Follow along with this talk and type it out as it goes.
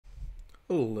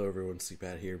Hello everyone,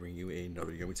 cpat here, bringing you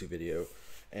another Yomi 2 video,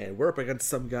 and we're up against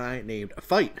some guy named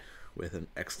Fight with an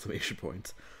exclamation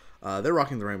point. They're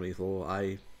rocking the Ram Lethal.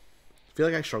 I feel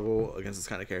like I struggle against this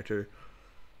kind of character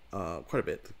quite a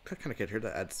bit. The kind of character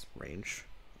that adds range.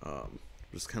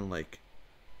 Just kind of like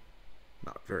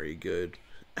not very good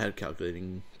at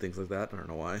calculating things like that. I don't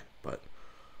know why, but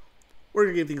we're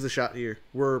gonna give things a shot here.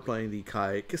 We're playing the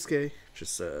Kai Kiske,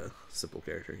 just a simple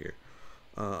character here.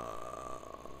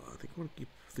 I think I want to keep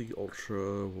the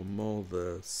Ultra. We'll mull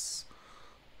this.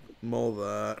 Mull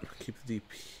that. Keep the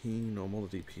DP. No, mull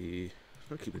the DP.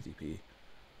 I'll keep the DP.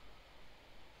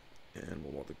 And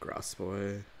we'll mull the Grass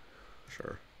Boy.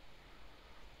 Sure.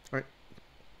 Alright.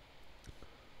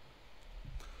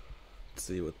 Let's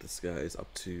see what this guy's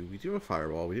up to. We do have a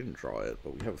Fireball. We didn't draw it,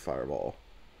 but we have a Fireball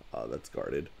that's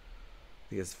guarded.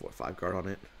 He has, what, 5 guard on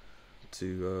it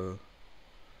to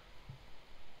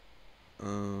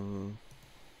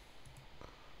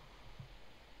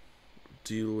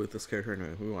deal with this character. No,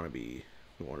 we want to be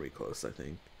close, I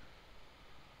think.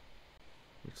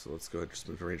 So let's go ahead and just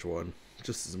move to range 1.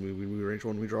 Just as we move to range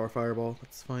 1, we draw our Fireball.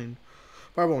 That's fine.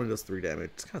 Fireball only does 3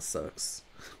 damage. It kind of sucks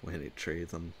when it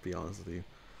trades, I'm be honest with you.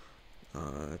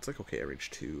 It's like okay at range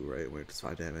 2, right, when it does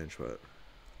 5 damage, but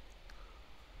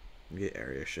we get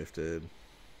area shifted.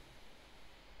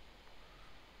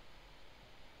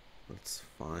 That's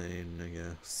fine, I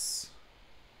guess.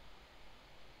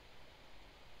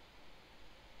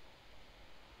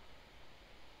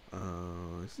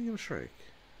 Is he gonna strike?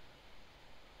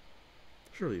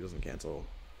 Surely he doesn't cancel.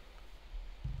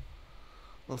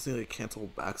 Unless he like cancel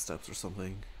backsteps or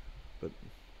something. But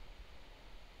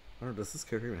I don't know, does this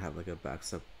character even have like a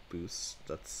backstep boost?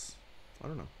 That's, I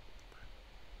don't know.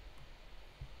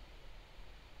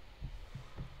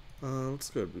 Let's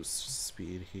go boost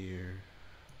speed here.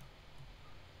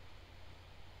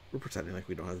 We're pretending like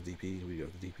we don't have the DP. We do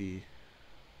have the DP.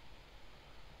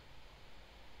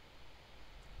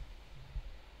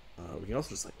 We can also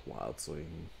just like wild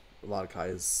swing. A lot of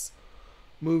Kai's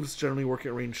moves generally work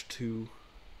at range 2.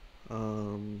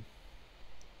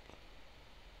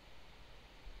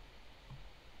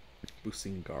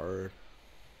 Boosting guard.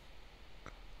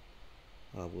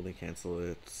 Will they cancel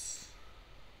it?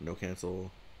 No cancel.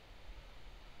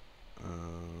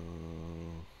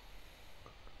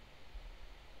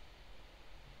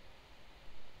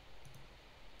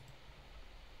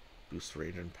 Boost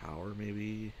range and power,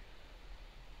 maybe.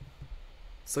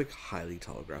 It's like highly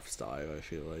telegraphed dive, I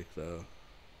feel like, though.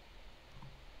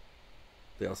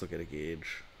 They also get a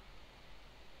gauge.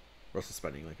 We're also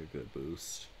spending like a good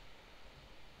boost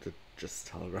to just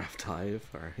telegraph dive.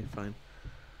 Alright, fine.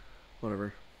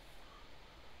 Whatever.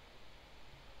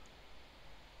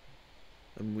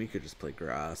 I mean, we could just play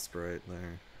Grasp right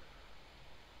there.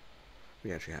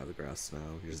 We actually have the Grasp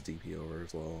now. We just DP over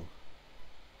as well.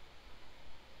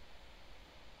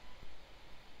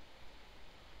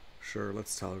 Sure,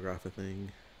 let's telegraph a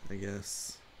thing, I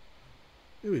guess.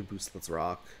 Maybe we boost Let's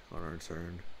Rock on our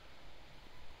turn.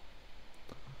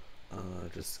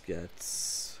 Just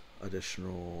gets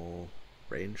additional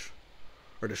range.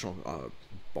 Or additional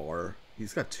bar.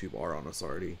 He's got 2 bar on us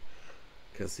already.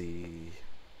 Because he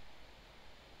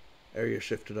area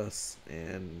shifted us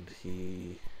and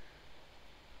he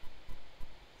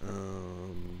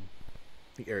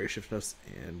area shifted us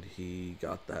and he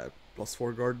got that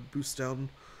 +4 guard boost down.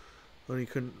 When he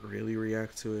couldn't really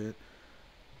react to it.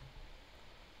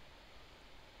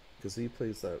 Because he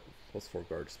plays that +4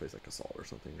 guard, just plays like Assault or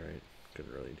something, right?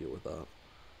 Couldn't really deal with that.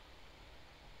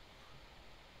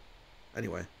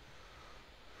 Anyway.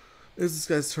 It's this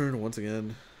guy's turn once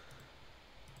again.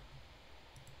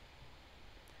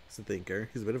 He's a thinker.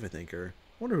 He's a bit of a thinker.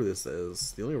 I wonder who this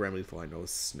is. The only Ram Lethal I know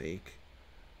is Snake.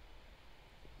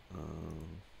 I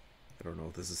don't know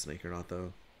if this is Snake or not,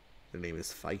 though. Their name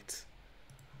is Fight.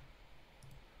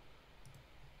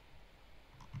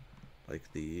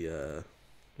 Like the,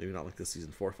 maybe not like the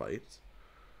season 4 fight.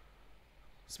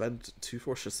 Spend 2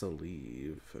 force just to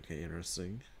leave. Okay,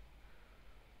 interesting.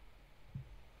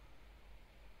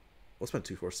 We'll spend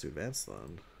 2 force to advance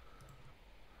then.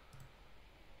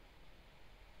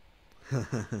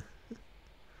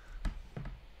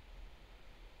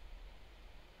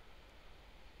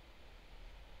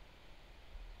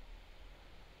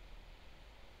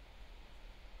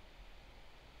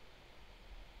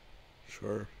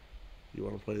 Sure. You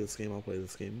want to play this game? I'll play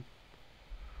this game.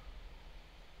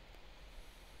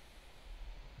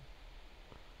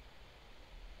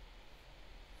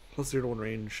 +0 to 1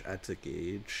 range, add to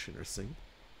gauge. Interesting.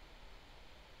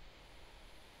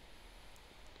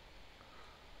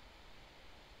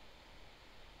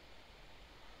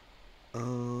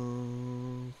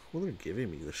 Well, they're giving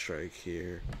me the strike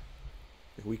here.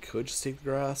 Like, we could just take the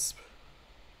grasp.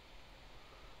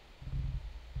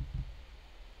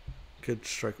 Could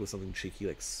strike with something cheeky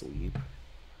like sweep.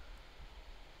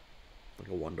 Like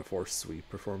a 1-4 sweep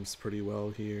performs pretty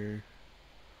well here.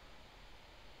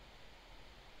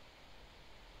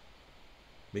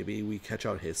 Maybe we catch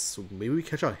out his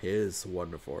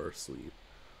 1-4 sweep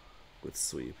with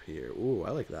sweep here. Ooh,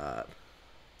 I like that.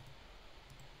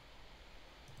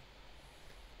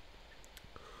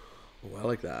 Oh, I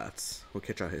like that. We'll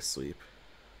catch out his sweep.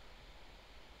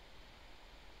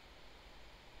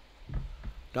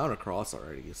 Down across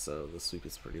already, so the sweep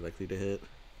is pretty likely to hit.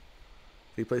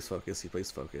 If he plays focus, he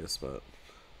plays focus, but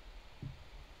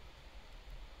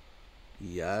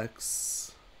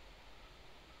EX.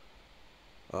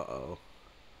 Uh-oh.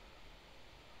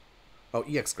 Oh,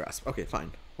 EX grasp. Okay,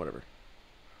 fine. Whatever.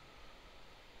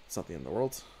 It's not the end of the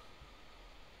world.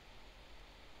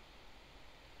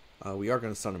 We are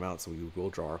going to stun him out, so we will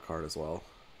draw our card as well.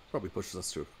 Probably pushes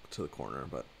us to the corner,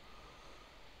 but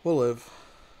we'll live.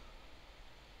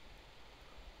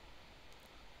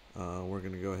 We're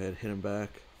going to go ahead, hit him back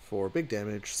for big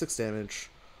damage, 6 damage.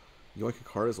 Yoink a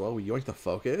card as well. We yoink the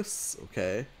focus.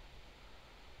 Okay.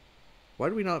 Why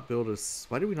did we not build a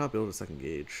second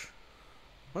gauge?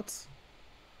 What?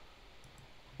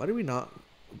 Why did we not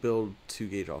build 2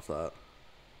 gauge off that?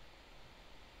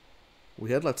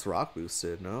 We had Let's Rock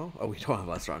boosted, no? Oh, we don't have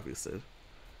Let's Rock boosted.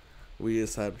 We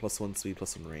just had +1 speed,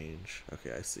 +1 range.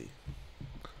 Okay, I see.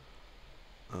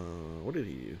 What did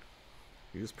he do?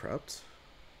 He just prepped?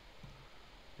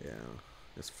 Yeah.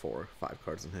 There's 5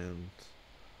 cards in hand.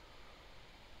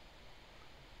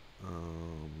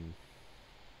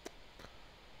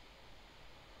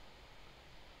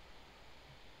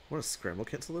 Want to scramble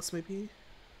cancel this, maybe?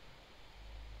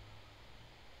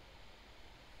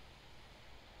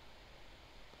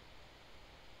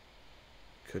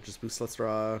 Could just boost Let's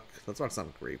Rock. Let's Rock's not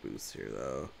a great boost here,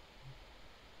 though.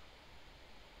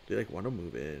 They like want to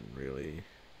move in, really.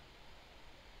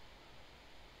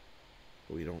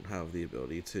 But we don't have the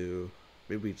ability to.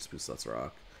 Maybe we just boost Let's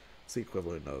Rock. It's the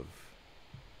equivalent of.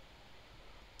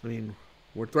 I mean,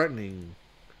 we're threatening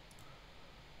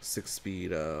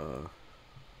 6-speed.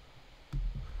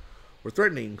 We're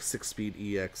threatening 6-speed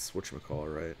EX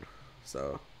whatchamacallit, right?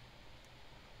 So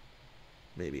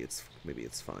maybe it's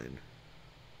fine.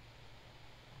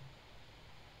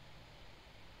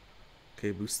 Okay,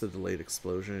 boost the delayed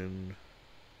explosion.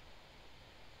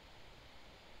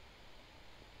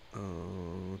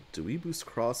 Do we boost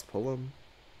cross pull him?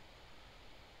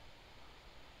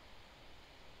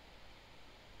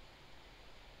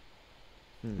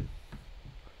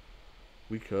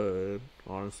 We could,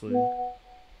 honestly.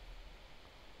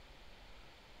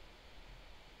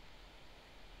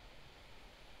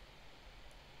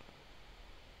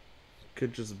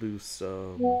 Could just boost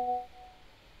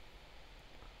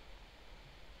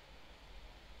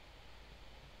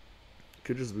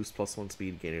could just boost +1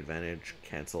 speed, gain advantage,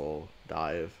 cancel,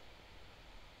 dive.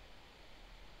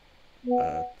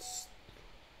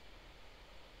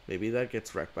 Maybe that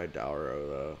gets wrecked by Dauro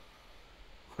though.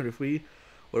 What if we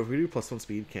do +1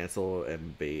 speed, cancel,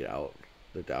 and bait out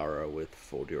the Dauro with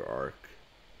Fold Your Arc?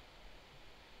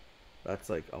 That's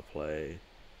like a play.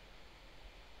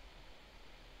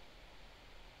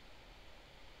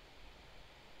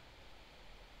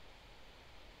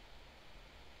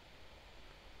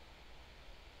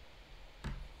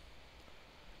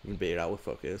 You can bait it out with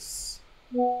focus.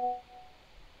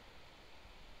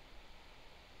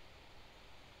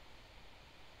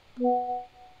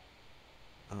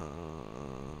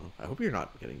 I hope you're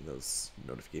not getting those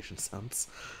notification sounds.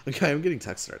 Okay, I'm getting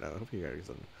texts right now. I hope you're getting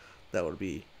some. That would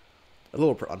be a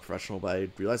little unprofessional, but I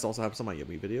realized it also happens on my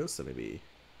Yummy videos, so maybe.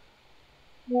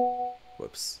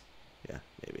 Whoops. Yeah,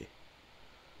 maybe.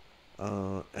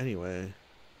 Anyway.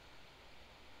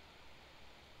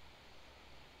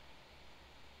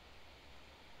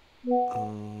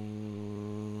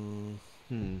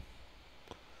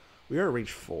 We are at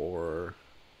range 4.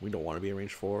 We don't want to be in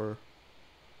range 4.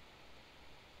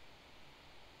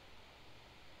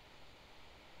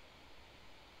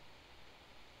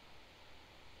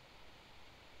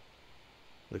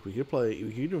 Like we could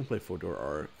even play Fodor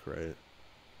Arc, right?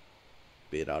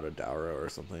 Bait out a Dauro or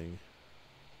something.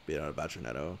 Bait out a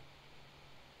Bachinetto.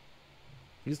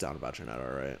 He's down to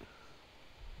Bachinetto, right?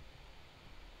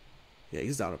 Yeah,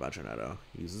 he's down to Bachinetto.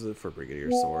 He uses it for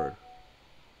Brigadier Sword.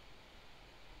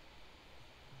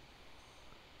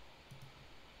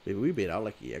 Maybe we bait out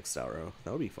like EX Dauro.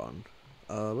 That would be fun.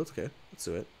 Let's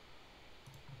do it.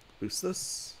 Boost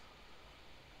this.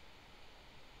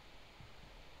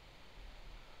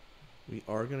 We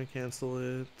are going to cancel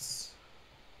it.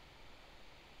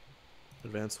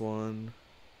 Advance 1. And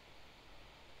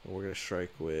we're going to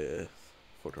strike with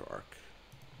Photo Arc.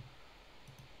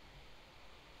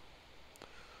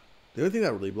 The only thing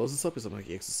that really blows this up is I'm like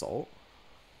EX Assault.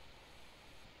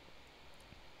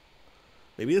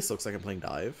 Maybe this looks like I'm playing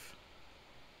Dive.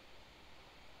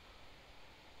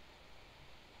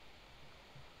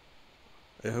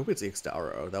 I hope it's EX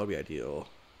Dauro. That would be ideal.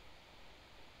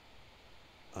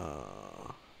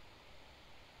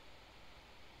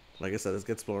 Like I said, this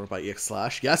gets blown up by EX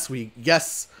Slash.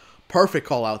 Yes! Perfect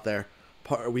call out there.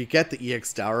 We get the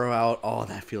EX Dauro out. Oh,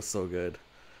 that feels so good.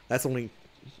 That's only...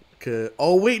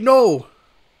 Oh, wait, no!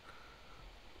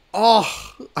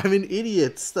 Oh, I'm an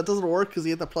idiot. That doesn't work because he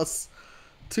had the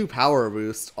 +2 power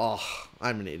boost. Oh,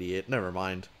 I'm an idiot. Never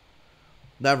mind.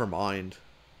 Never mind.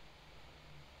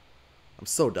 I'm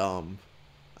so dumb.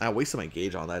 I wasted my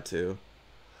gauge on that too.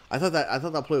 I thought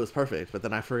that play was perfect, but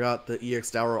then I forgot the EX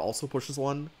Dauro also pushes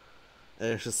 1.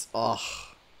 And it's just, oh.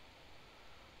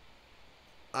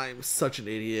 I'm such an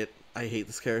idiot. I hate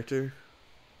this character.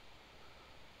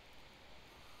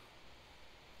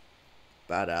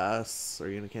 Badass. Are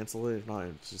you going to cancel it? If not,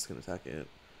 I'm just going to attack it.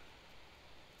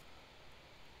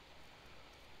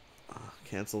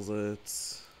 Cancels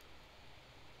it.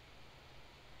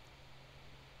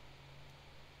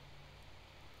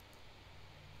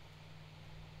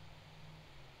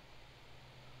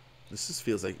 This just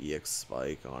feels like EX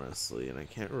Spike, honestly, and I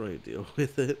can't really deal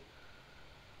with it.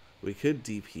 We could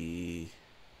DP.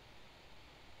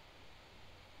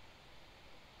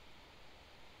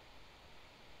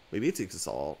 Maybe it's EX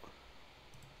Assault.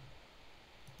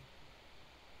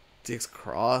 DX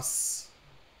Cross.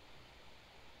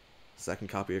 Second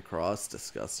copy of Cross.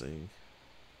 Disgusting.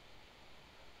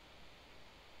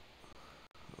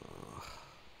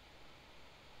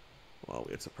 Well,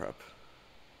 we have to prep.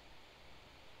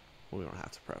 Well, we don't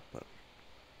have to prep, but...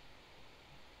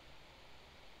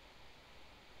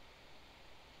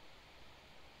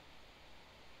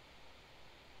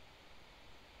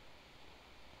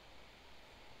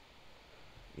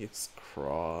 EX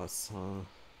Cross, huh?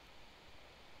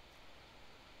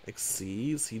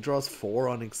 Exceeds? He draws 4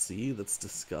 on Exceed? That's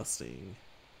disgusting.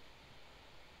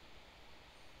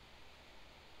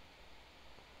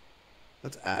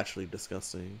 That's actually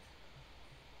disgusting.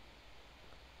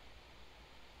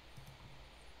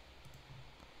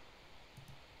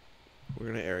 We're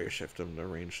gonna area shift him to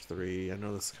range 3. I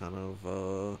know this kind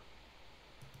of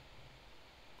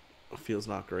feels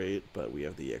not great, but we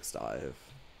have the EX Dive.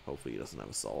 Hopefully he doesn't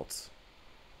have Assault.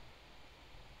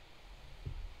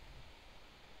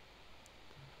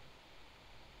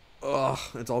 Ugh,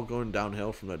 it's all going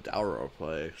downhill from the Dauro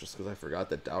play, just because I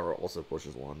forgot that Dauro also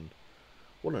pushes 1.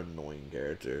 What an annoying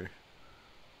character.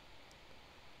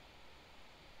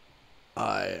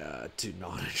 I do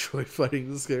not enjoy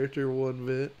fighting this character one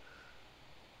bit.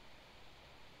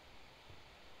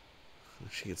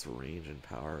 She gets range and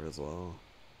power as well.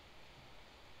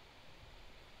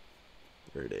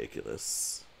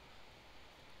 Ridiculous.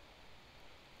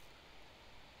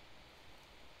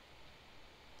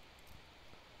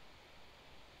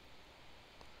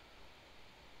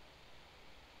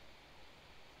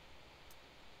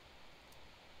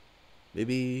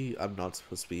 Maybe I'm not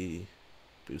supposed to be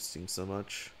boosting so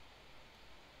much,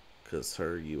 because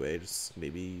her UA just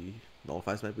maybe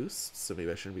nullifies my boost, so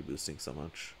maybe I shouldn't be boosting so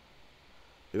much.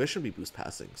 Maybe I shouldn't be boost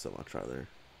passing so much, rather.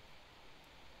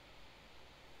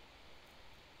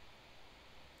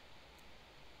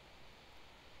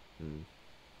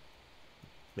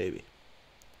 Maybe.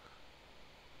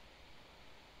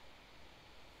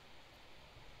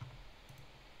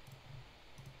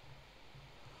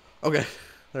 Okay,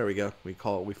 there we go. We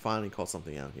finally called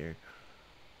something out here.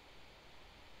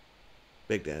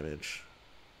 Big damage.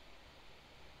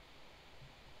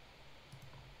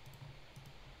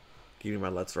 Give me my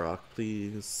Let's Rock,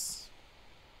 please.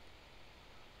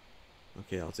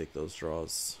 Okay, I'll take those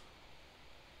draws.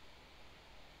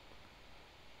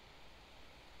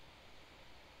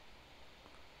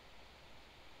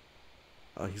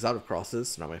 He's out of crosses,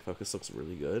 so now my focus looks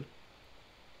really good.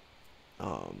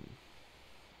 Yeah,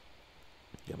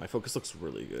 my focus looks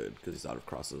really good because he's out of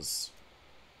crosses.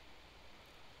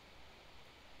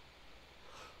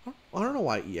 I don't know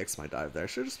why EX my dive there. I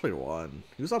should have just played 1.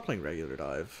 He was not playing regular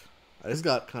dive. I just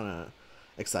got kind of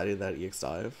excited that EX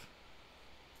dive.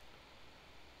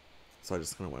 So I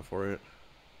just kind of went for it.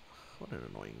 What an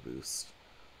annoying boost.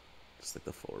 Just like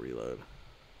the full reload.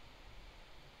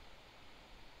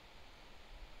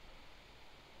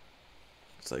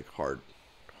 It's like hard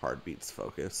beats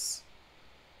focus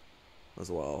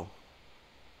as well.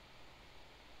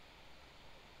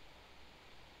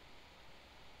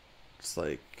 It's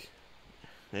like,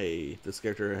 hey, this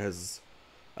character has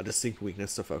a distinct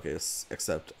weakness to focus,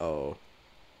 except we'll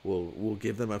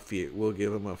give them a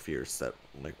fierce that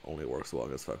like only works well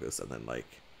against focus, and then like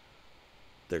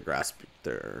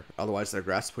otherwise their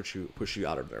grasp push you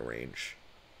out of their range.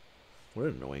 What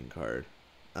an annoying card.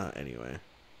 Anyway.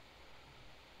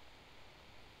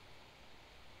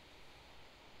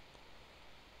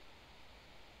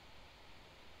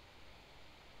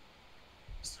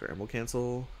 Scramble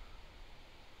cancel.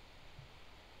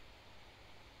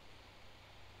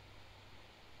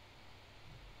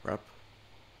 Rep.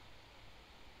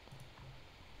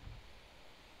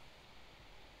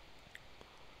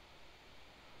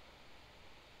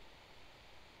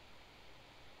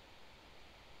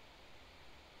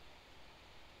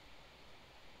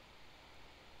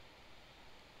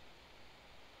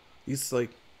 These like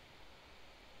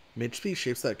mid speed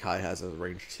shapes that Kai has as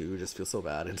range 2 just feel so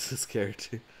bad into this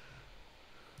character.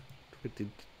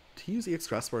 Did he use EX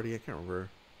Grasp already? I can't remember.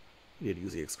 He did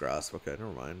use EX Grasp. Okay,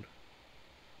 never mind.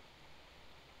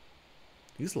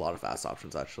 He used a lot of fast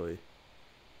options actually.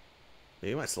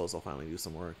 Maybe my slows will finally do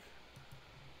some work.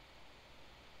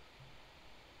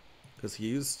 Because he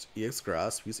used EX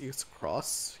Grasp, he used EX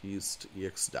Cross, he used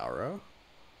EX Daura.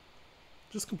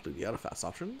 Just completely out of fast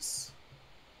options.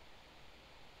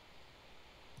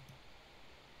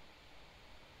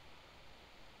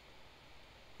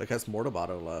 Like, has more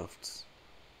Tabata left.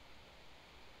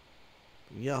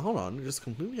 Yeah, hold on. Just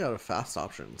completely out of fast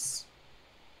options.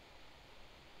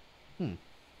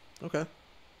 Okay.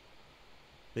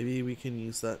 Maybe we can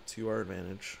use that to our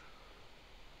advantage.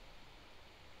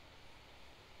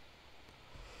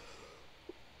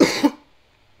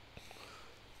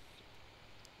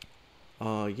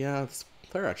 Yeah, this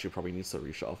player actually probably needs to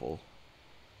reshuffle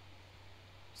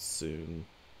soon.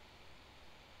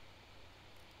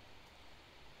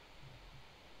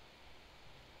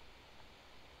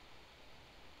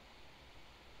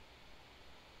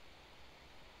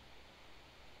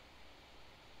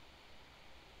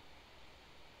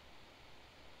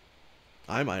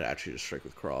 I might actually just strike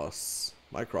with Cross.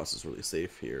 My Cross is really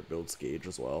safe here. Builds Gauge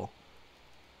as well.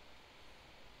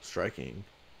 Striking.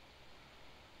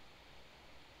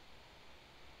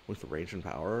 With range and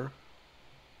power.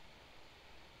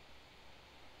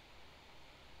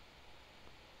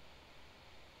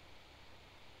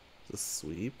 Is this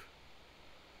sweep?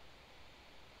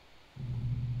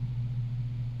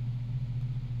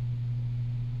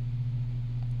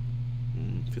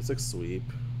 Feels like sweep.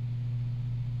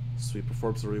 Sweep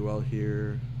performs really well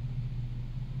here.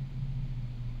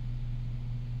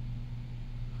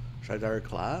 Should I direct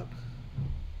Clat?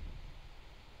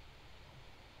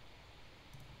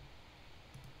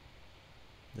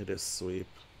 It is sweep.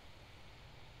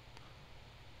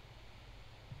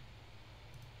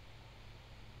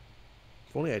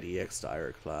 If only I had EX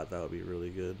direct Clat, that would be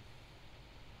really good.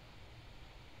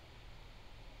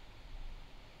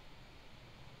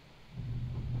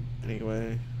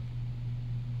 Anyway.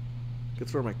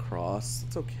 Gets rid of my Cross.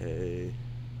 It's okay.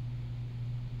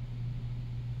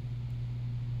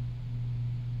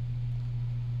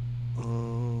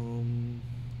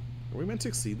 Are we meant to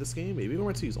exceed this game? Maybe we're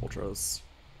meant to use Ultras.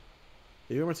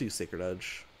 Maybe we're meant to use Sacred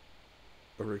Edge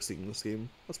over exceeding this game.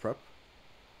 Let's prep.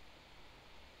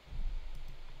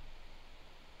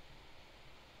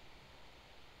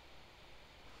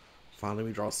 Finally,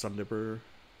 we draw a Stun Dipper.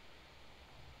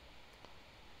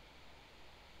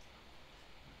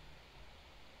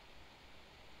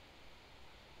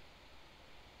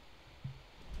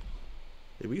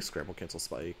 Maybe we Scramble Cancel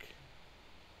Spike.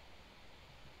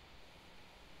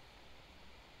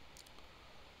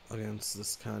 Against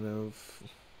this kind of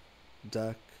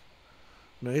deck.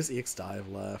 No, he has EX Dive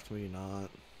left, maybe not.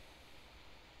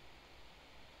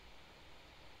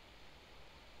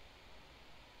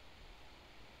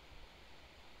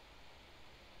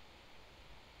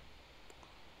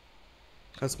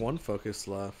 Has one focus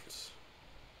left.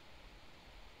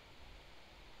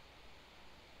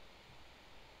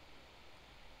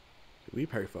 Did we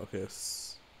parry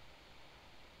focus?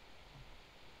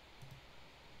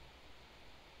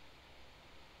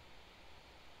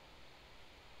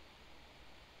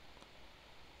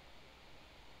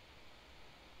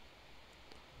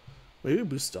 Maybe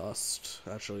boost Dust,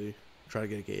 actually. Try to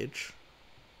get a Gauge.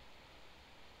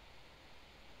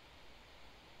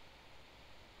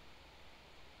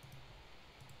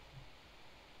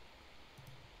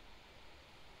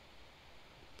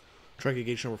 Try to get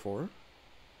Gauge number 4.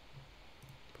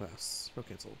 Pass. No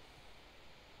cancel.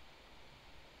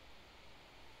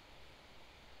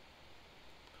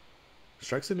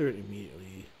 Strikes into it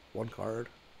immediately. One card.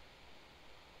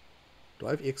 Do I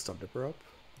have EX Stun Dipper up?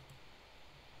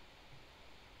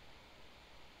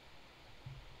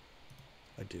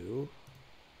 I do.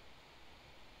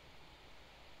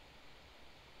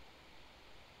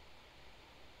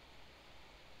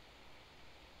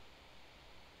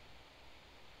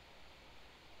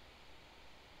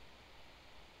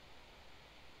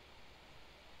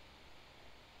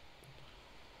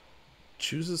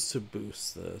 Chooses to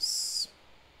boost this.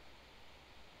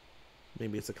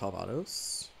 Maybe it's a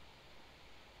Calvados.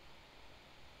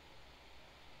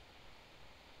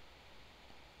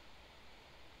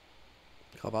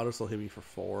 Calvados will hit me for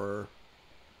 4.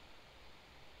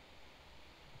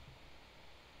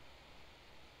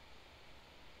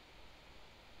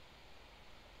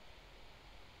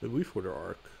 The Weefwater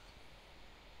Arc.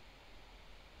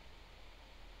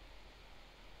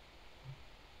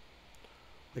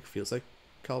 Like, feels like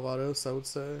Calvados, I would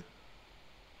say.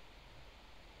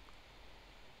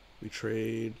 We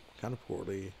trade kind of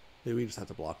poorly. Maybe we just have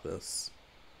to block this.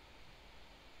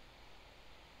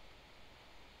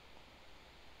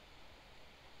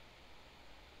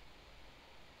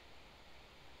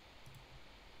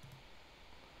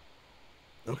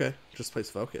 Okay, just plays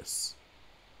Focus.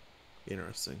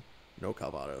 Interesting. No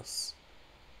Calvados.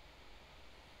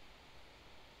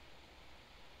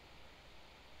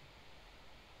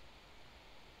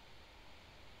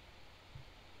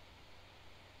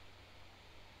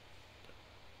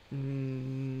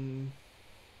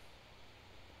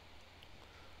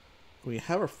 We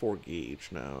have our 4 gauge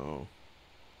now.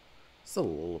 It's a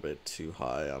little bit too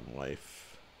high on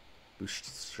life.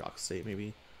 Boost Shock State,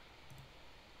 maybe.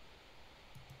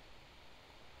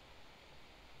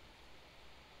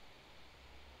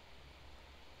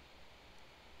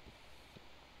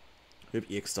 We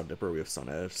have EX Stun Dipper, we have Sun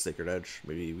Edge, Sacred Edge.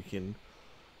 Maybe we can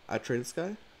trade this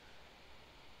guy?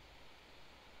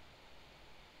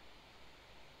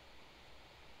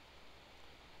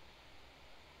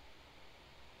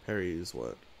 Parry's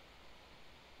what?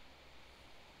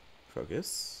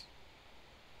 Focus.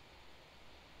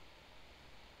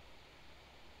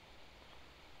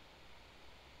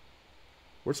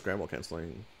 We're scramble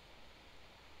canceling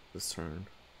this turn.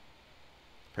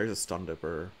 Parry's a Stun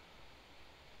Dipper.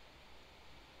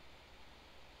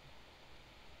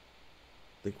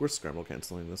 I think we're scramble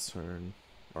canceling this turn.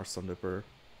 Our Stun Dipper.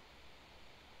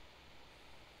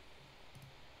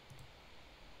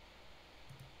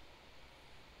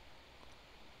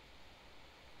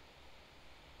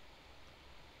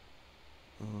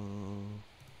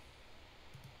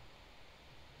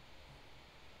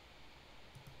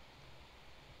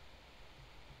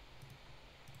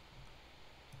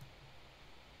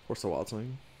 Force a Wild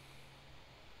Swing.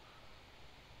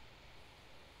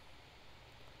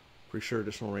 Pretty sure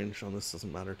additional range on this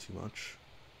doesn't matter too much.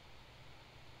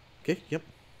 Okay, yep.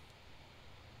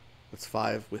 That's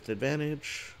 5 with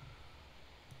advantage.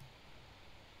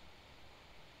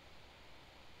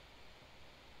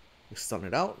 We stun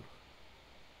it out.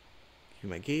 Give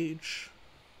me my gauge.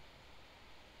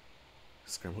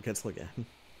 Scramble cancel again.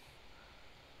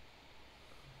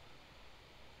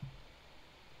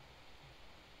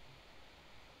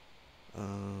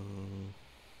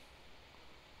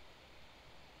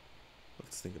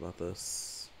 Let's think about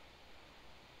this.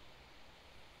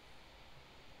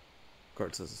 What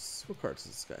cards does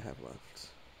this guy have left?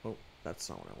 Oh, that's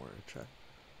not what I wanted to check.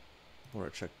 I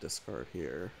want to check discard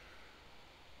here.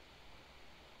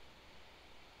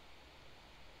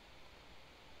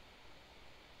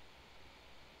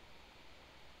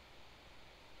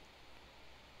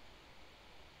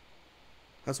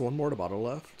 Has one more to bottle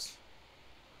left.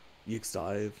 EX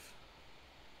Dive.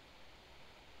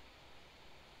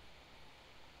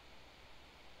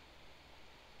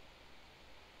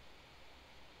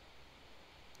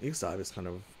 EX Dive is kind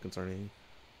of concerning.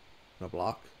 No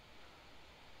block.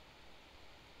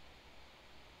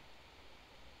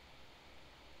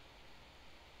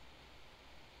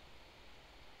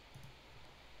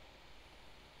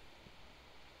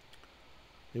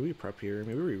 Maybe we prep here.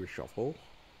 Maybe we reshuffle.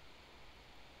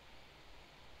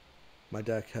 My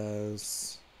deck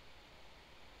has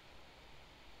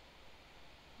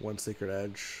 1 Sacred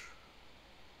Edge.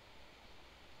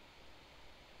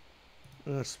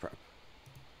 Let's prep.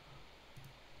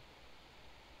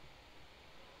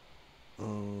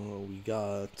 We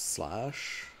got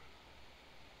Slash.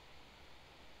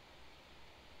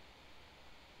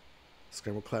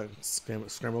 Scramble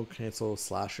cancel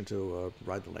Slash into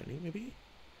Ride the Lightning, maybe?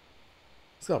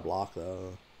 It's got a block,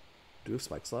 though. Do we have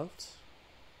spikes left?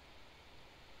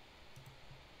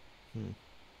 Do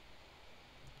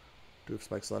we have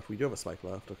spikes left? We do have a spike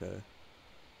left, okay.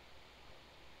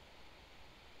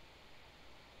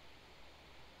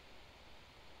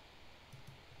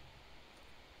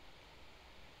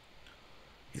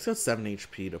 He's got 7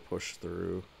 HP to push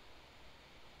through.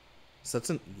 So that's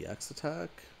an EX attack?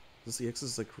 This EX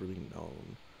is like really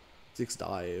known. It's EX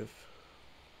dive.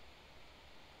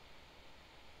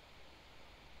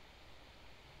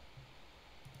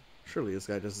 Surely this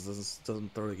guy just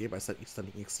doesn't throw the game by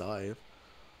sending EX dive.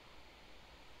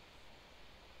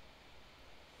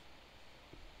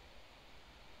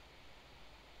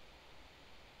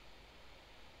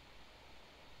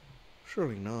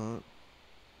 Surely not.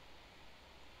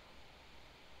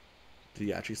 Did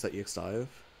he actually set EX dive?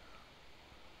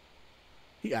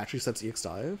 He actually sets EX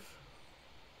dive?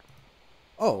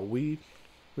 Oh, we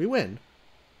win.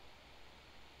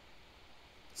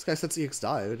 This guy sets EX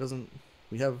dive. It doesn't.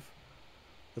 We have.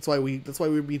 That's why we've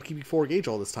been keeping 4 gauge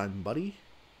all this time, buddy.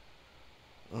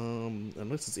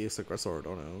 Unless it's EX aggressor, I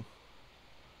don't know.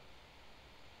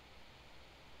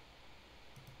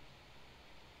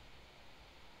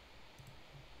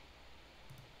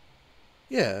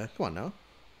 Yeah, come on now.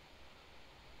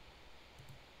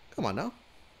 Come on now.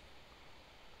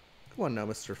 Come on now,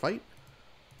 Mr. Fight.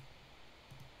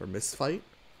 Or Miss Fight.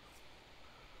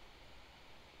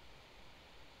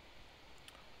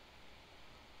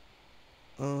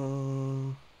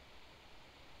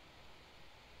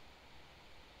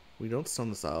 We don't stun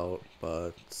this out,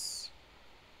 but...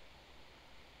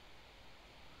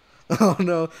 Oh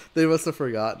no, they must have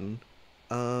forgotten.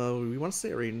 We want to stay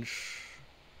at range...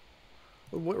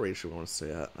 What range do we want to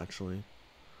stay at, actually?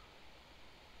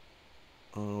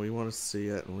 We want to stay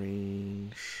at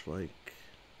range, like...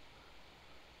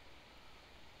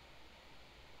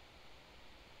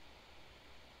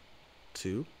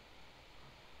 two?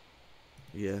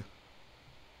 Yeah.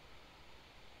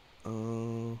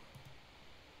 We'll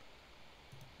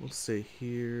stay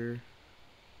here.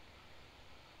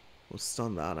 We'll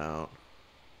stun that out.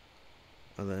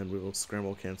 And then we will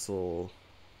scramble cancel...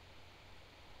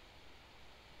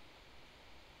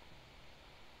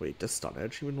 Wait, does stun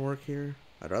edge even work here?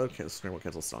 I'd rather scramble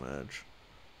cancel stun edge.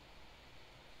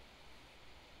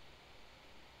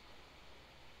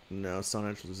 No, stun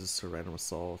edge loses to random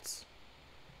assaults.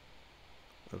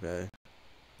 Okay.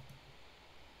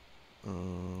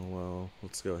 Well,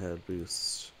 let's go ahead and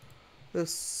boost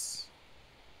this.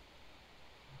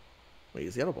 Wait,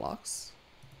 is he out of blocks?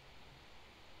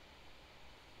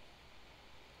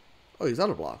 Oh, he's out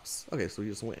of blocks. Okay, so we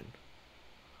just win.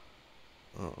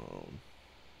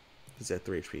 He's at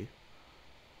 3 HP.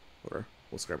 Whatever.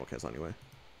 We'll scramble cancel anyway.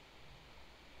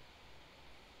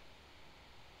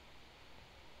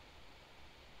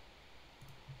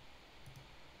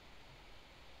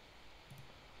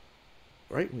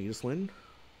 Right, we just win.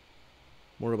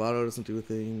 Moribado doesn't do a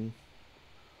thing.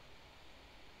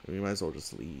 We might as well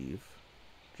just leave.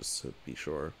 Just to be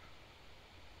sure.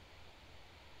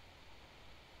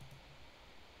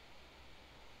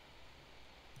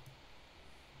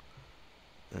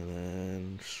 And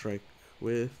then strike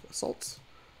with assault.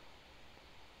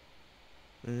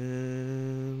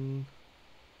 And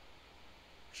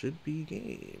should be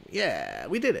game. Yeah,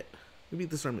 we did it. We beat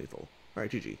this lethal.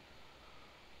 Alright, GG.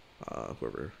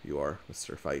 Whoever you are,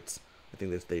 Mr. Fights. I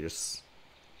think that they just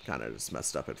kind of just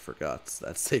messed up and forgot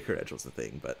that Sacred Edge was the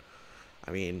thing, but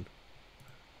I mean,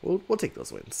 we'll take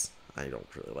those wins. I don't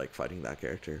really like fighting that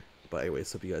character. But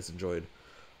anyways, hope you guys enjoyed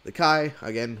the Kai.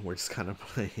 Again, we're just kind of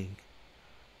playing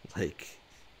like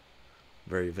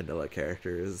very vanilla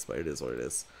characters, but it is what it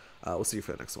is. We'll see you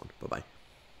for the next one. Bye-bye.